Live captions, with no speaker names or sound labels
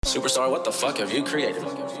Superstar, what the fuck have you created?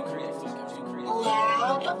 Loud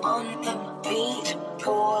on the beat,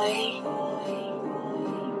 boy.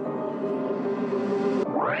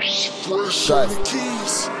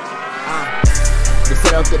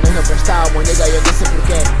 Disseram que nós não prestávamos, nega, eu não sei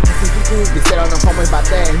porquê. Disseram não fomos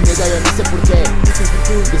bater, nega, eu não sei porquê.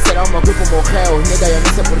 Disseram meu grupo morreu, nega, eu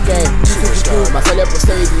não sei porquê. Mas olhei pro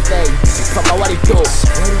céu e gritei: Fama Waridu,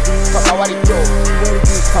 Fama Waridu,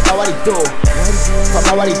 Fama Waridu,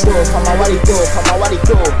 Fama Waridu, Fama Waridu, Fama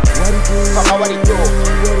Waridu, Fama Waridu,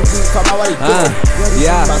 Fama Waridu.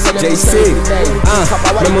 Jey-Cii,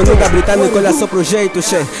 meu nunca britânico, olha só pro jeito,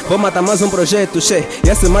 che. Vou matar mais um projeto, che. E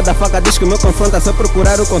esse motherfucker diz que o meu confronta só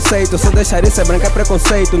procurar o conceito. Só deixar isso é branca é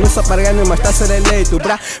preconceito. Não só para ganhar, mas tá ser eleito.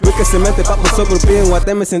 Bra, vi que se mente papo sou grupinho.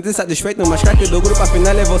 Até me senti satisfeito, mas craque do grupo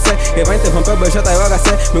afinal é você. Que vai interromper o BJ e o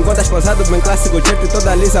HC. Me encontras posado bem clássico, certo e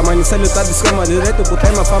toda lisa. Mas no céu tá de esquema direito pro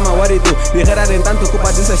tema fama Waridu. Guerreira em tanto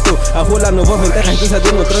culpa dizes tu. A rula no voo enterra em do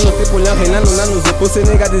no trono. Tipo leão reinando lá nos opus. Se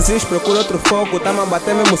nega desiste, procura outro foco. Tamo a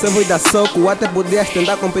bater mesmo sem vou dar soco. Até podias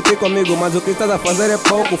tentar competir comigo, mas o que estás a fazer é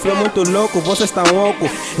pouco. Flow muito louco, vocês estão louco.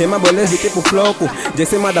 Rima beleza tipo floco.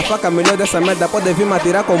 Jey-Cii motherfucker, melhor dessa merda, pode vir me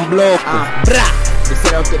atirar com bloco.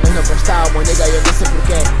 Disseram que nós não prestávamos, nega, eu não sei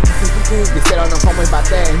porquê. Disseram não fomos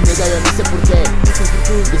bater, nega, eu não sei porquê.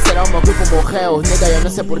 Disseram meu grupo morreu, nega, eu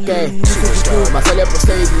não sei porquê. Mas olhei pro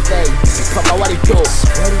céu e gritei: Fama Waridu,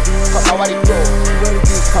 Fama Waridu,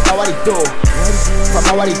 Fama Waridu,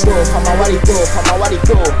 Fama Waridu, Fama Waridu, Fama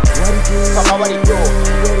Waridu, Fama Waridu,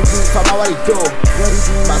 Fama Waridu.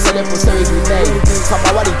 Mas olhei pro céu e gritei: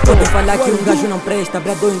 Fama Waridu. Podem falar que um gajo não presta,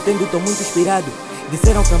 brado, eu entendo, tô muito inspirado.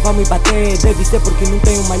 Disseram que não vamos bater, deve ser porque não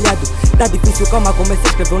tenho malhado. Tá difícil, calma, comecei a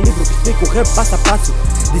escrever um livro que explica o rap passo a passo.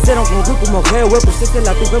 Disseram que o grupo morreu, eu por ser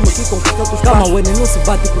lá tivemos que conquistar outros. Calma, o não se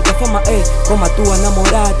bate porque a fama é como a tua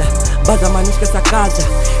namorada. Baza, mas não esqueça a casa.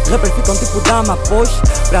 Rappers ficam tipo dama, pois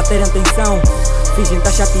pra terem atenção fingem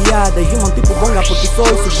tá chateadas, rimam tipo bonga porque sou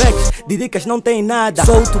os backs, didicas não tem nada.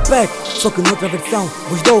 Sou o Tupac, só que noutra versão.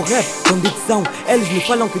 Vos dou o rap com dicção. Eles me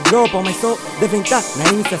falam que dropam, mas só devem estar na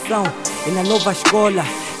iniciação. E na nova escola,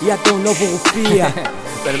 e até um novo rufia.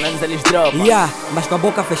 Pelo menos eles dropam. Mas com a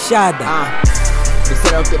boca fechada.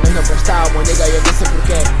 Disseram que nós não prestávamos, nega, eu não sei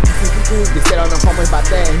porquê. Disseram não fomos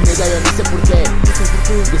bater, nega, eu não sei porquê.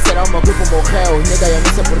 Disseram meu grupo morreu, nega, eu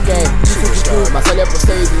não sei porquê. Mas olhei pro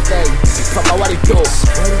céu e gritei: Fama Waridu,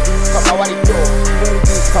 Fama Waridu,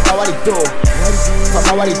 Fama Waridu,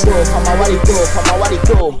 Fama Waridu, Fama Waridu, Fama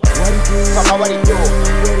Waridu, Fama Waridu,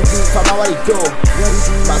 Fama Waridu.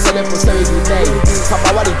 Mas olhei pro céu e gritei: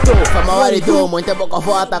 Fama Waridu, Fama Waridu. Muito tempo que eu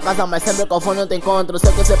vou à tua casa, mas sempre que eu for não te encontro.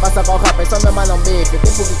 Sei que você passa com rap, só me mandam bife.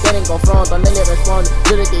 Tipo que querem confronto, nem lhe respondo.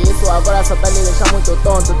 Juro que isso agora só tá lhe deixando muito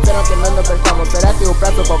tonto. Disseram que nós não prestamos, será que o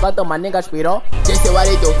prazo com o gato uma nigga aspirou? Jey-Cii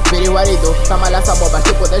Waridu, Viri Waridu, tamo lá essa boba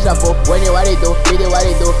tipo déjà vu. Wenny Waridu, Viri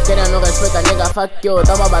Waridu, querem não respeita, nigga, fuck you.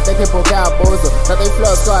 Tamo a bater tipo que é abuso. Só tem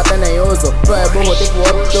flow, só até nem uso. Flow é burro tipo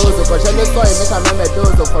obtuso. Cogendo só e me chamei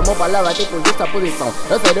meduso. Formou palavra tipo justa posição.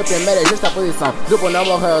 Eu serei o primeiro em justa posição. Grupo não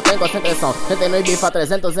morreu, tem concentração. 79 bifa,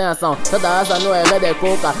 300 em ação. Toda asa no é de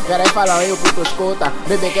cuca. Querem falar e o puto escuta.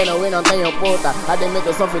 Bebê que não não tenho puta.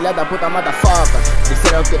 Admito, sou filha da puta, motherfucker.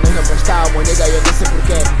 Disseram que nós não prestávamos, nega, eu não sei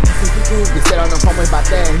porquê. Disseram não fomos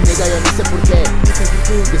bater, nega, eu não sei porquê.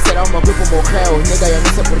 Disseram meu grupo morreu, nega, eu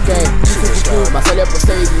não sei porquê. Mas olhei pro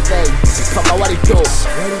céu e gritei: Fama Waridu,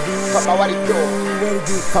 Fama Waridu,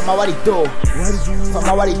 Fama Waridu,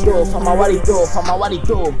 Fama Waridu, Fama Waridu, Fama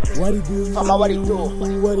Waridu, Fama Waridu,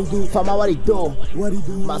 Fama Waridu.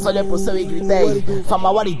 Mas olhei pro céu e gritei: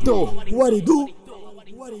 Fama Waridu.